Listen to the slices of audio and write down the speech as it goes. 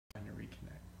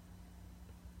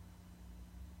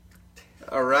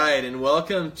All right, and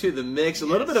welcome to the mix. A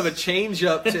little bit of a change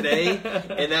up today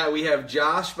in that we have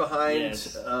Josh behind,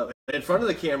 in front of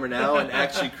the camera now, and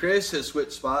actually Chris has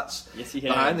switched spots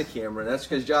behind the camera. And that's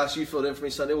because, Josh, you filled in for me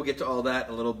Sunday. We'll get to all that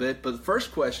in a little bit. But the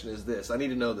first question is this. I need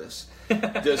to know this.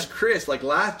 Does Chris,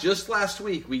 just last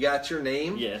week, we got your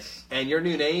name. Yes. And your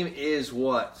new name is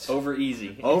what? Over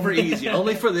Easy. Over Easy.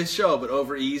 Only for this show, but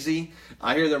Over Easy.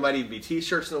 I hear there might even be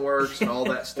T-shirts in the works and all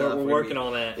that stuff. We're working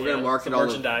on that. We're going to market all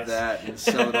of that and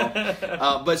sell it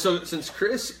all. But so since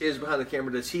Chris is behind the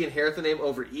camera, does he inherit the name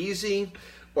Over Easy,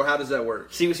 or how does that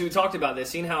work? See, we talked about this.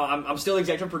 Seeing how I'm still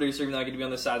executive producer, even though I get to be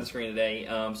on this side of the screen today.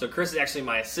 So Chris is actually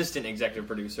my assistant executive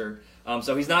producer.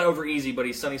 So he's not Over Easy, but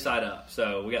he's Sunny Side Up.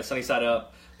 So we got Sunny Side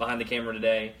Up behind the camera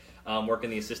today.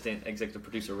 Working the assistant executive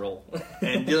producer role.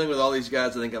 And dealing with all these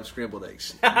guys, I think I'm scrambled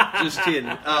eggs. Just kidding.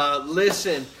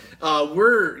 Listen,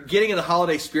 we're getting in the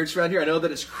holiday spirits around here. I know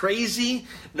that it's crazy.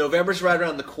 November's right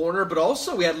around the corner, but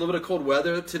also we had a little bit of cold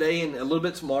weather today and a little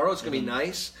bit tomorrow. It's going to be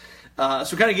nice. So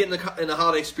we're kind of getting in the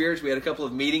holiday spirits. We had a couple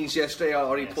of meetings yesterday. I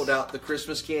already pulled out the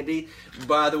Christmas candy.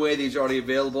 By the way, these are already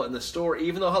available in the store,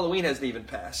 even though Halloween hasn't even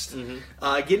passed.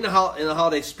 Getting in the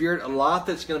holiday spirit, a lot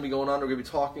that's going to be going on we're going to be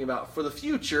talking about for the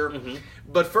future.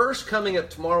 But first, coming up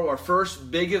tomorrow, our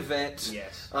first big event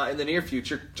in the near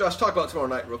future. Josh, talk about tomorrow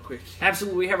night real quick.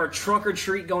 Absolutely. We have our trunk or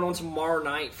treat going on tomorrow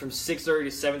night from 6:30 to 7:30.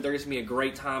 It's going to be a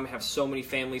great time. We have so many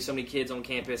families, so many kids on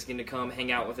campus getting to come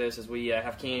hang out with us as we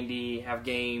have candy, have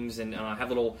games, and have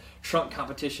little trunk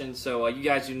competitions. So you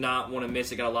guys do not want to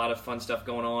miss it. Got a lot of fun stuff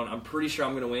going on. I'm pretty sure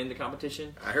I'm going to win the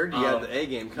competition. I heard you had the A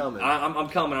game coming. I'm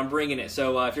coming. I'm bringing it.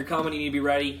 So if you're coming, you need to be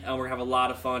ready. We're going to have a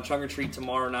lot of fun. Trunk or treat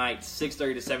tomorrow night,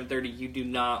 6:30 to 7:30. You do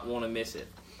not want to miss it.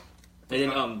 And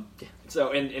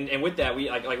then and with that, we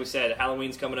like we said,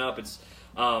 Halloween's coming up. It's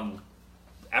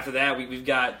after that we've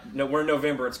got we're in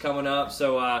November. It's coming up.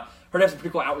 So heard to have some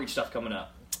pretty cool outreach stuff coming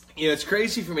up. You know, it's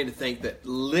crazy for me to think that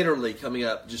literally coming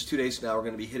up just 2 days from now, we're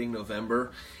going to be hitting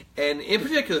November. And in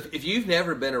particular, if you've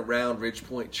never been around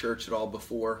Ridgepoint Church at all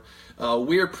before,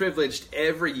 we are privileged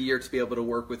every year to be able to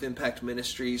work with Impact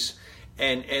Ministries.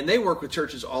 And they work with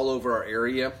churches all over our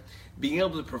area, being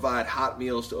able to provide hot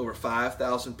meals to over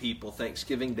 5,000 people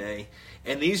Thanksgiving Day.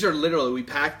 And these are literally, we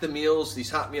pack the meals, these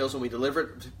hot meals, and we deliver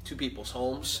it to people's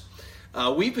homes.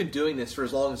 We've been doing this for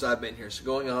as long as I've been here. So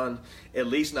going on at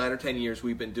least 9 or 10 years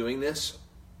we've been doing this.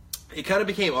 It kind of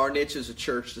became our niche as a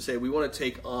church to say we want to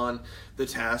take on the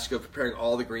task of preparing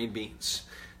all the green beans.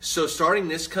 So starting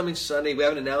this coming Sunday, we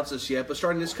haven't announced this yet, but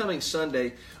starting this coming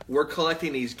Sunday, we're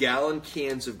collecting these gallon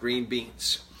cans of green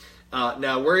beans.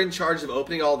 Now, we're in charge of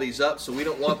opening all these up, so we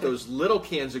don't want those little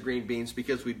cans of green beans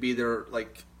because we'd be there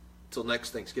till next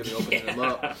Thanksgiving opening them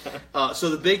up. So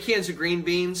the big cans of green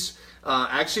beans,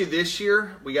 actually this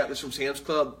year, we got this from Sam's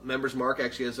Club. Members Mark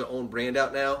actually has their own brand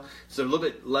out now. So a little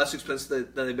bit less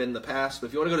expensive than they've been in the past. But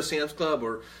if you want to go to Sam's Club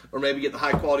or maybe get the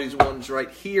high quality ones right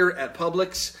here at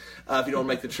Publix, if you don't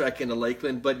make the trek into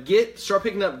Lakeland. But start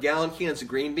picking up gallon cans of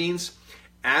green beans.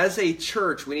 As a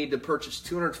church, we need to purchase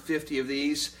 250 of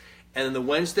these. And then the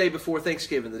Wednesday before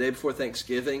Thanksgiving, the day before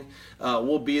Thanksgiving,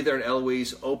 we'll be there in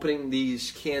Eloise opening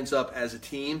these cans up as a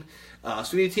team.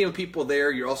 So we need a team of people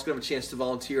there. You're also going to have a chance to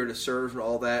volunteer to serve and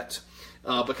all that.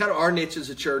 But kind of our niche as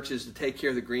a church is to take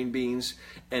care of the green beans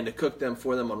and to cook them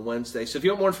for them on Wednesday. So if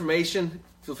you want more information,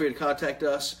 feel free to contact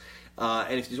us.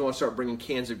 And if you just want to start bringing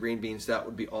cans of green beans, that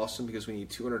would be awesome because we need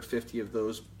 250 of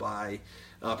those by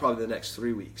probably the next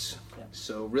 3 weeks. Yeah.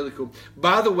 So really cool.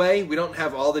 By the way, we don't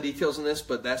have all the details on this,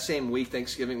 but that same week,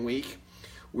 Thanksgiving week,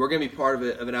 we're going to be part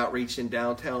of an outreach in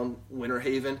downtown Winter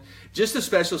Haven. Just a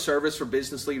special service for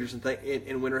business leaders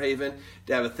in Winter Haven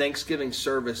to have a Thanksgiving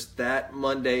service that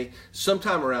Monday,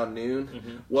 sometime around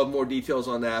noon. We'll have more details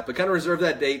on that. But kind of reserve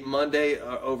that date. Monday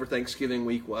over Thanksgiving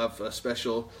week, we'll have a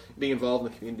special being involved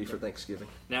in the community for Thanksgiving.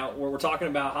 Now, we're talking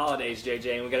about holidays,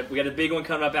 JJ, and we got a big one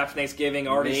coming up after Thanksgiving.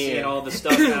 Already seeing all the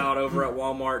stuff out over at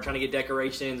Walmart, trying to get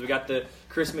decorations. We got the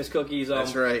Christmas cookies.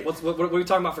 That's right. What are we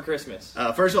talking about for Christmas?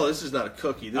 First of all, this is not a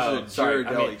cookie. This is a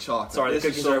Ghirardelli chocolate. Sorry, this the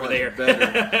cookies is so are over there.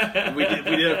 Better. we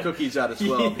did have cookies out as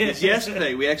well. Because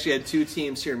yesterday we actually had 2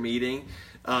 teams here meeting,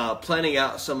 planning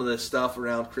out some of this stuff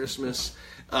around Christmas.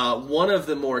 One of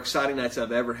the more exciting nights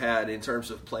I've ever had in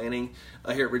terms of planning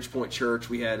here at Ridgepoint Church.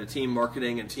 We had a team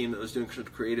marketing and a team that was doing some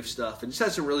creative stuff and just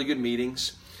had some really good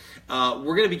meetings.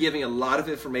 We're going to be giving a lot of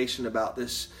information about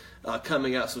this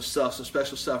coming out, some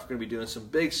special stuff. We're going to be doing some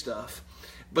big stuff.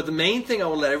 But the main thing I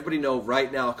want to let everybody know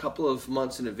right now, a couple of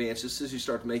months in advance, just as you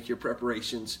start to make your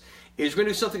preparations, is we're going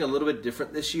to do something a little bit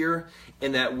different this year,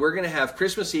 in that we're going to have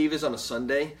Christmas Eve is on a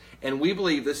Sunday, and we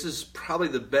believe this is probably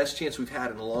the best chance we've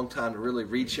had in a long time to really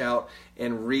reach out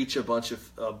and reach a bunch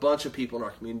of people in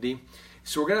our community.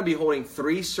 So we're going to be holding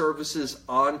 3 services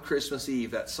on Christmas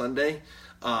Eve, that Sunday.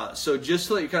 So just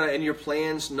so that you kind of in your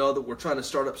plans know that we're trying to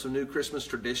start up some new Christmas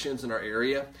traditions in our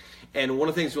area. And one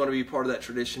of the things we want to be part of that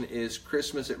tradition is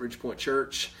Christmas at Ridgepoint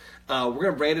Church. We're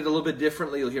going to brand it a little bit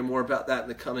differently. You'll hear more about that in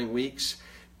the coming weeks.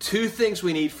 2 things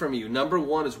we need from you. Number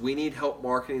 1 is we need help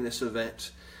marketing this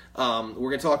event. We're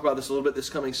going to talk about this a little bit this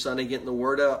coming Sunday, getting the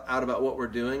word out about what we're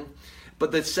doing.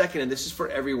 But the second, and this is for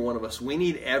every one of us, we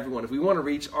need everyone. If we want to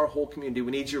reach our whole community,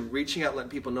 we need you reaching out,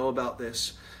 letting people know about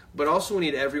this. But also we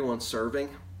need everyone serving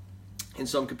in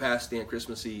some capacity on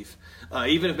Christmas Eve.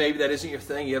 Even if maybe that isn't your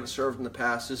thing, you haven't served in the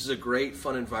past, this is a great,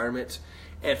 fun environment.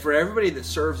 And for everybody that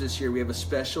serves this year, we have a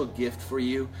special gift for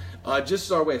you. Just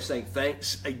as our way of saying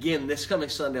thanks. Again, this coming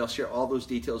Sunday, I'll share all those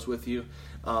details with you.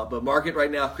 But mark it right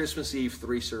now, Christmas Eve,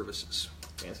 3 services.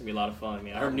 Yeah, it's going to be a lot of fun. I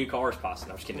mean, I heard new cars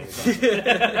passing. I'm just kidding.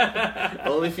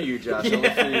 Only for you, Josh. Only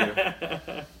for you.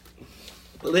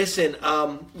 Listen,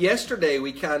 yesterday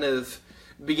we kind of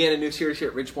began a new series here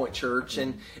at Ridgepoint Church,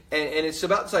 and it's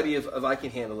about this idea of I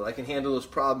can handle it. I can handle those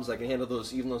problems. I can handle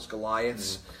those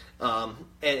Goliaths. And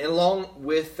along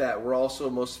with that, we're also,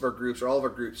 most of our groups, or all of our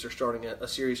groups, are starting a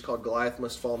series called Goliath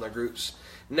Must Fall in Their Groups.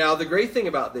 Now, the great thing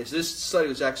about this study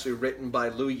was actually written by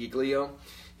Louis Giglio.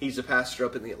 He's a pastor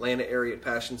up in the Atlanta area at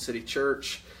Passion City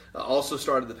Church. Also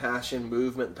started the Passion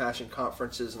Movement, Passion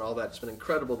Conferences, and all that. It's been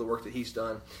incredible, the work that he's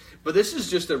done. But this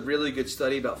is just a really good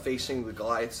study about facing the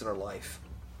Goliaths in our life.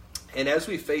 And as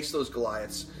we face those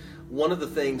Goliaths, one of the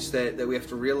things that we have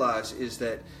to realize is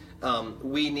that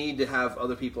we need to have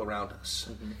other people around us.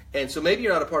 Mm-hmm. And so maybe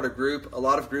you're not a part of a group. A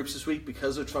lot of groups this week,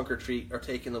 because of Trunk or Treat, are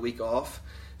taking the week off.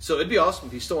 So it'd be awesome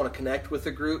if you still want to connect with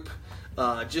a group.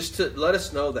 Just to let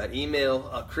us know that. Email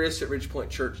Chris at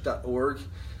ridgepointchurch.org.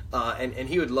 And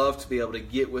he would love to be able to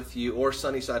get with you, or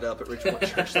Sunnyside Up at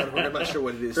ridgepointchurch.org. I'm not sure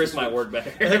what it is. Chris might work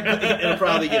better. It'll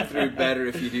probably get through better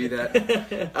if you do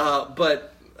that.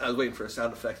 But I was waiting for a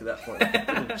sound effect at that point.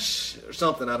 Or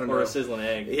something, I don't know. Or a sizzling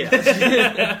egg.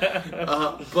 Yeah.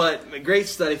 But great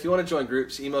study. If you want to join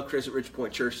groups, email Chris at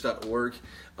ridgepointchurch.org.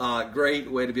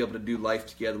 Great way to be able to do life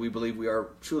together. We believe we are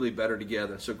truly better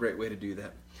together, so great way to do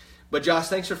that. But Josh,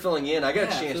 thanks for filling in. I got a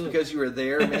chance, absolutely, because you were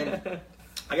there, man.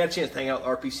 I got a chance to hang out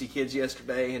with RPC kids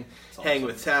yesterday and hang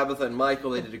with Tabitha and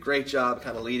Michael. They did a great job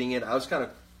kind of leading it. I was kind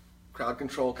of crowd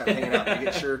control, kind of hanging out to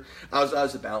get sure. I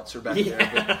was a bouncer back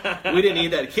there. But we didn't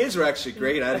need that. The kids were actually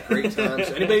great. I had a great time.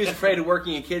 So anybody who's afraid of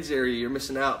working in kids area, you're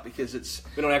missing out, because it's...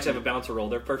 We don't actually have a bouncer role.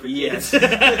 They're perfect kids.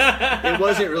 Yes. It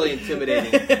wasn't really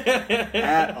intimidating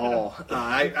at all.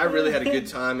 I really had a good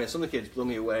time, and some of the kids blew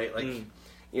me away. Like,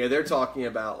 you know, they're talking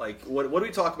about, like, what did we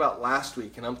talk about last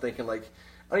week? And I'm thinking, like,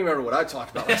 I don't even remember what I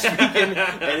talked about last week.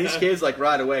 And these kids, like,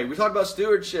 right away, we talked about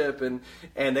stewardship, and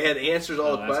they had answers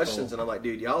all the questions. Cool. And I'm like,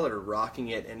 dude, y'all are rocking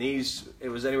it. And it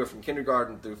was anywhere from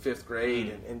kindergarten through 5th grade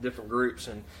and in different groups.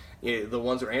 And you know, the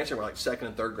ones that were answering were like 2nd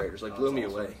and 3rd graders. Like, blew me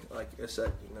away. Like I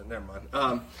said, never mind.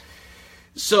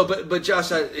 But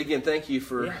Josh, again, thank you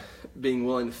for being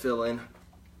willing to fill in.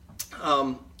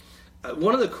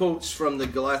 One of the quotes from the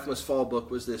Goliath Must Fall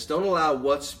book was this: don't allow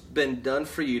what's been done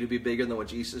for you to be bigger than what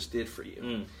Jesus did for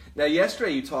you. Now,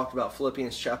 yesterday you talked about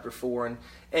Philippians chapter 4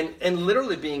 and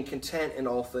literally being content in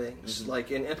all things.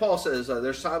 Like, and Paul says,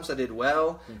 there's times I did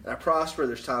well and I prospered,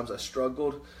 there's times I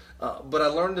struggled, but I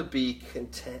learned to be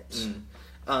content.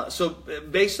 So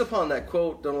based upon that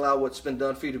quote, don't allow what's been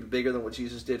done for you to be bigger than what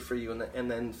Jesus did for you,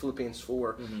 and then Philippians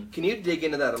 4. Can you dig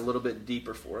into that a little bit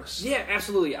deeper for us? Yeah,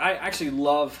 absolutely. I actually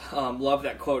love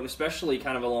that quote, and especially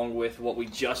kind of along with what we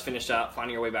just finished up,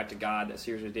 Finding Our Way Back to God, that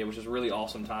series we did, which was a really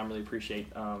awesome time. Really appreciate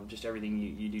just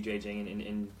everything you do, JJ,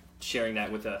 and sharing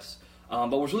that with us. But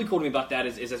what's really cool to me about that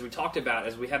is as we talked about,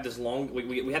 as we have this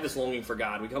we have this longing for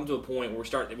God. We come to a point where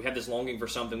we have this longing for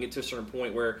something. We get to a certain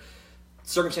point where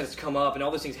circumstances come up and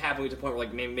all those things happen. We get to a point where,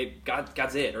 like, maybe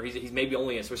God's it, or he's maybe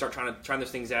only it. So we start trying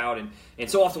those things out, and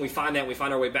so often we find that, we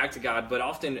find our way back to God. But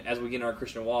often as we get in our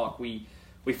Christian walk, we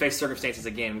face circumstances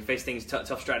again. We face things,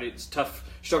 tough strategies, tough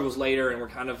struggles later, and we're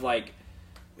kind of like,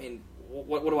 man,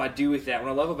 what do I do with that? What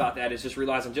I love about that is just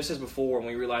realizing, just as before, when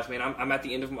we realize, man, I'm at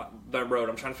the end of my road.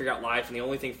 I'm trying to figure out life, and the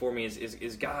only thing for me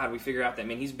is God. We figure out that,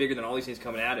 man, He's bigger than all these things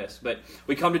coming at us. But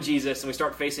we come to Jesus and we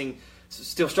start facing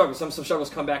still struggles. Some struggles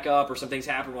come back up, or some things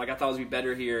happen. We're like, I thought it would be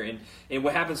better here. And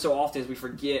what happens so often is we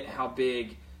forget how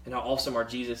big and how awesome our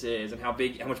Jesus is, and how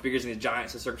much bigger than the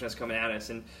giants and circumstances coming at us.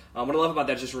 And what I love about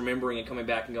that is just remembering and coming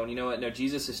back and going, you know what? No,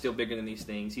 Jesus is still bigger than these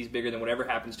things. He's bigger than whatever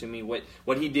happens to me.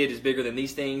 What He did is bigger than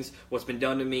these things. What's been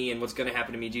done to me and what's going to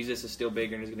happen to me, Jesus is still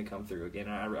bigger and is going to come through again.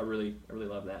 And I really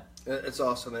love that. It's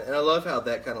awesome, and I love how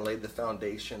that kind of laid the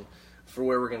foundation for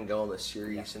where we're going to go in this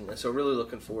series. And so really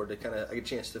looking forward to kind of get a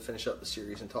chance to finish up the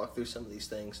series and talk through some of these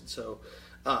things. And so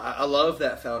I love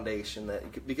that foundation,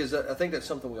 because I think that's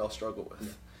something we all struggle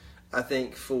with. I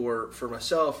think for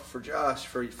myself, for Josh,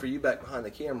 for you back behind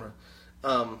the camera,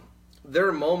 there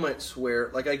are moments where,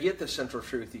 like, I get the central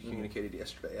truth you communicated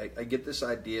yesterday. I get this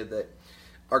idea that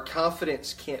our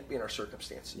confidence can't be in our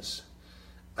circumstances.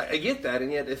 I get that,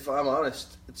 and yet, if I'm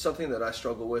honest, it's something that I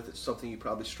struggle with. It's something you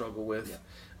probably struggle with.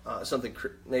 Something,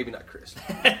 maybe not Chris.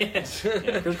 Chris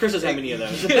doesn't have many of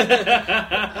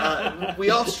those. We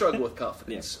all struggle with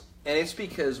confidence. And it's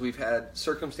because we've had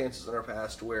circumstances in our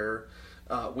past where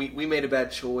we made a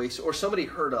bad choice, or somebody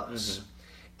hurt us.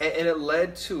 And it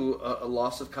led to a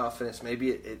loss of confidence.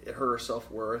 Maybe it hurt our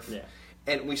self-worth.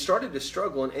 And we started to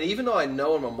struggle. And even though I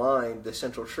know in my mind the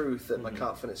central truth that my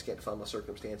confidence can't define my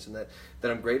circumstance and that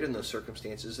I'm greater than those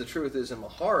circumstances, the truth is in my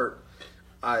heart,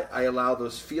 I allow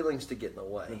those feelings to get in the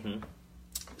way.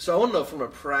 So I want to know from a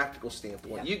practical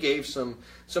standpoint. You gave some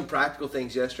practical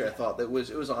things yesterday. I thought that it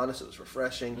was honest, it was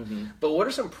refreshing. But what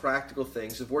are some practical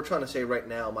things, if we're trying to say right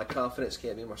now, my confidence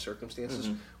can't be in my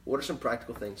circumstances, what are some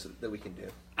practical things that we can do?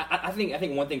 I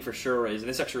think one thing for sure is, and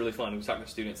this is actually really fun, we were talking to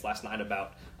students last night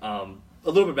about a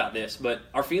little bit about this, but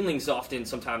our feelings often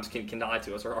sometimes can lie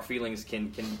to us, or our feelings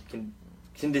can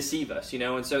deceive us,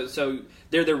 and so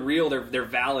they're real, they're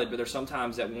valid, but there's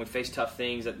sometimes that when we face tough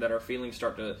things that our feelings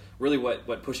start to really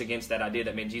what push against that idea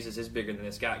that, man, Jesus is bigger than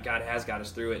this. God has got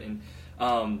us through it. And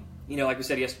like we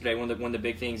said yesterday, one of the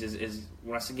big things is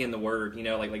when I see in the Word,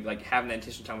 like having that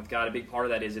intentional time with God. A big part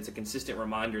of that is it's a consistent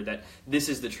reminder that this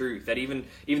is the truth. That even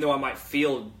though I might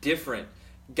feel different,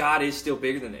 God is still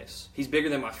bigger than this. He's bigger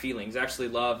than my feelings. I actually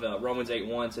love Romans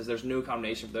 8:1 says there's no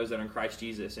condemnation for those that are in Christ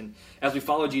Jesus. And as we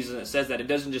follow Jesus and it says that, it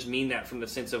doesn't just mean that from the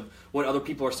sense of what other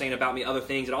people are saying about me, other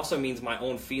things. It also means my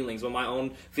own feelings. When my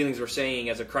own feelings are saying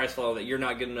as a Christ follower that you're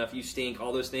not good enough, you stink,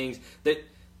 all those things, that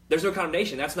there's no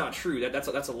condemnation. That's not true.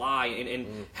 That's a lie.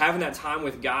 And having that time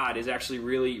with God is actually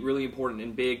really, really important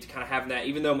and big, to kind of having that,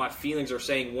 even though my feelings are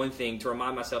saying one thing, to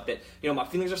remind myself that, my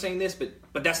feelings are saying this,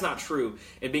 but that's not true.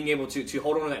 And being able to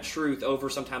hold on to that truth over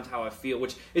sometimes how I feel,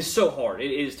 which is so hard.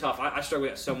 It is tough. I struggle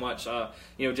with that so much.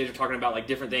 Jay's are talking about like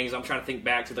different things. I'm trying to think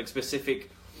back to like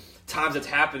specific times it's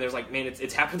happened. There's like, man,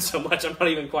 it's happened so much. I'm not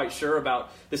even quite sure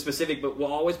about the specific, but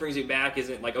what always brings me back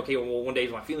isn't like, okay, well, one day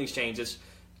my feelings change. It's,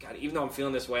 God, even though I'm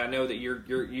feeling this way, I know that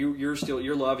you're still,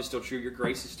 your love is still true, your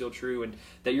grace is still true, and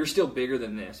that you're still bigger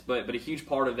than this. But a huge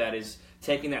part of that is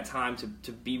taking that time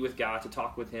to be with God, to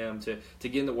talk with Him, to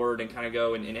get in the Word and kind of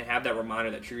go and have that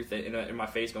reminder, that truth in my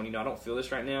face, going, I don't feel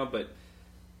this right now, but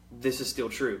this is still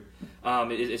true.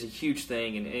 It's a huge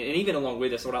thing, and even along with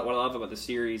this, what I love about the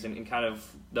series and kind of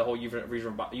the whole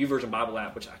YouVersion Bible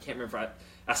app, which I can't remember if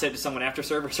I said to someone after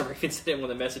service or I even said it in one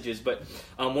of the messages, but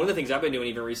one of the things I've been doing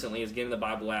even recently is getting the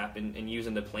Bible app and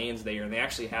using the plans there, and they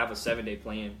actually have a 7-day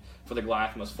plan for the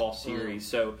Goliath Must Fall series.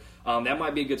 So that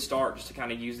might be a good start, just to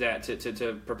kind of use that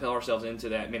to propel ourselves into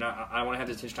that. I mean, I want to have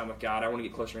this intense time with God. I want to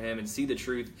get closer to Him and see the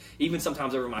truth, even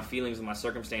sometimes over my feelings and my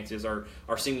circumstances are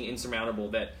seeming insurmountable,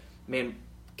 that, man,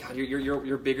 God,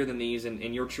 you're bigger than these,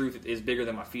 and your truth is bigger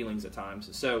than my feelings at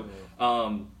times. So,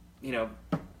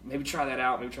 maybe try that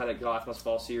out. Maybe try that Goliath Must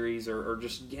Fall series, or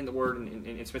just get in the Word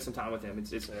and spend some time with Him.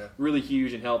 It's really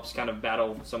huge and helps kind of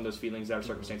battle some of those feelings that our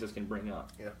circumstances can bring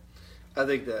up. Yeah. I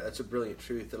think that's a brilliant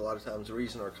truth, that a lot of times the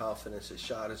reason our confidence is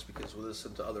shot is because we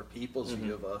listen to other people's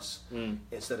view of us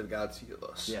instead of God's view of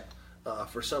us. Yeah.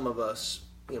 For some of us,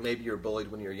 maybe you're bullied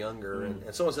when you're younger,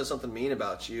 and someone says something mean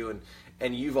about you,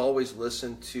 and you've always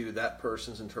listened to that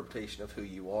person's interpretation of who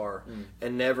you are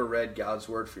and never read God's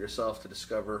Word for yourself to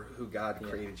discover who God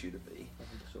created you to be.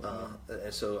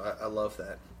 And so I love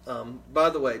that. By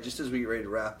the way, just as we get ready to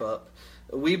wrap up,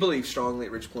 we believe strongly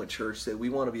at Ridge Point Church that we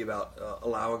want to be about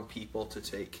allowing people to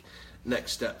take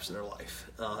next steps in their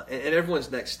life. And everyone's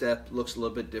next step looks a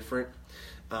little bit different,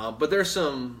 but there's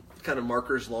some kind of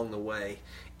markers along the way.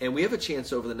 And we have a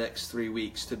chance over the next 3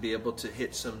 weeks to be able to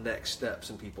hit some next steps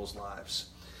in people's lives.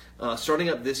 Starting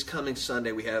up this coming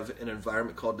Sunday, we have an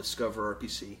environment called Discover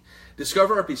RPC.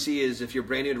 Discover RPC is if you're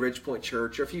brand new to Ridge Point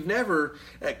Church, or if you've never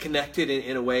connected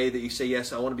in a way that you say,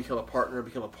 yes, I want to become a partner,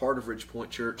 become a part of Ridge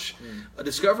Point Church.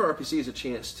 Discover RPC is a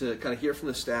chance to kind of hear from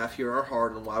the staff, hear our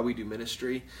heart and why we do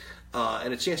ministry,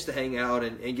 and a chance to hang out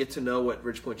and get to know what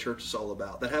Ridge Point Church is all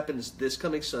about. That happens this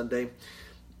coming Sunday.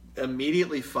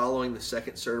 immediately following the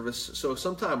second service. So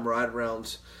sometime right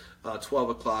around 12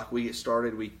 o'clock, we get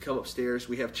started. We come upstairs.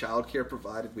 We have childcare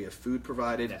provided. We have food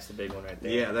provided. That's the big one right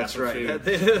there. Yeah, that's right. Food.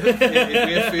 If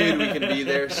we have food, we can be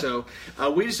there. So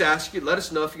we just ask you, let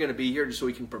us know if you're going to be here just so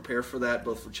we can prepare for that,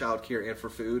 both for childcare and for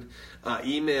food.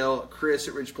 Email Chris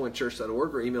at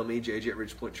ridgepointchurch.org or email me, JJ at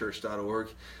ridgepointchurch.org.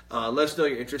 Let us know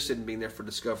you're interested in being there for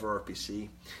Discover RPC.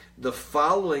 The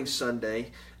following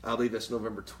Sunday, I believe that's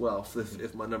November 12th,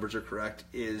 if my numbers are correct,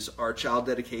 is our child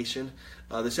dedication.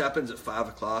 This happens at 5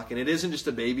 o'clock, and it isn't just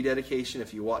a baby dedication.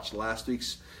 If you watched last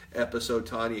week's episode,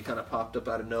 Tanya kind of popped up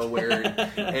out of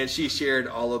nowhere, and she shared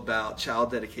all about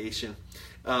child dedication.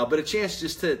 But a chance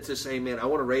just to say, man, I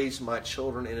want to raise my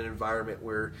children in an environment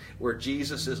where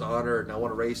Jesus is honored, and I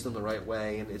want to raise them the right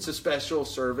way. And it's a special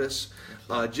service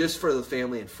just for the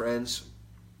family and friends.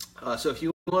 So if you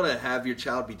want to have your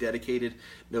child be dedicated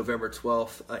November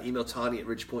 12th, email Tanya at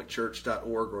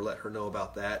ridgepointchurch.org or let her know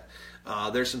about that.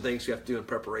 There's some things you have to do in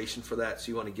preparation for that, so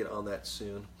you want to get on that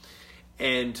soon.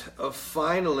 And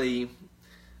finally,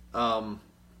 in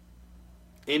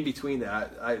between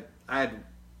that, I had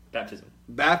Baptism.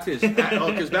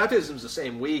 Because baptism's the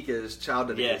same week as child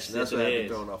dedication. Yes, That's yes, what I had it me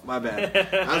is. thrown off. My bad.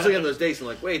 I was looking at those dates and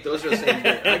like, wait, those are the same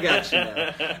day. I got you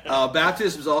now.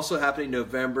 Baptism is also happening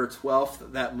November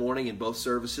 12th that morning in both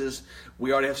services.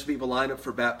 We already have some people lined up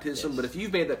for baptism, Yes. but if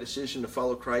you've made that decision to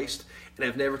follow Christ and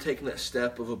have never taken that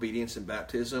step of obedience in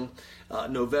baptism,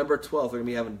 November 12th, we're going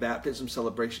to be having baptism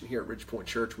celebration here at Ridgepoint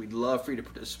Church. We'd love for you to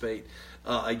participate.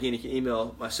 Again, you can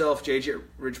email myself, JJ at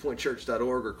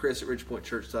ridgepointchurch.org or Chris at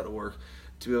ridgepointchurch.org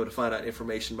to be able to find out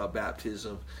information about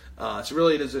baptism. So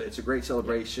really, it's a great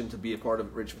celebration to be a part of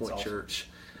at Ridgepoint Awesome. Church.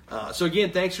 So again,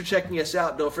 thanks for checking us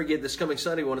out. Don't forget, this coming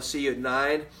Sunday, we want to see you at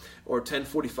 9 or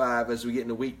 10:45 as we get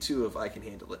into week 2 of I Can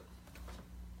Handle It.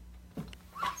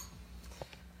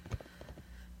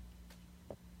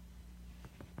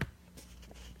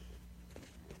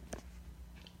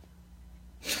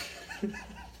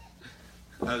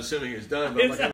 I was assuming he was done, but I'm like,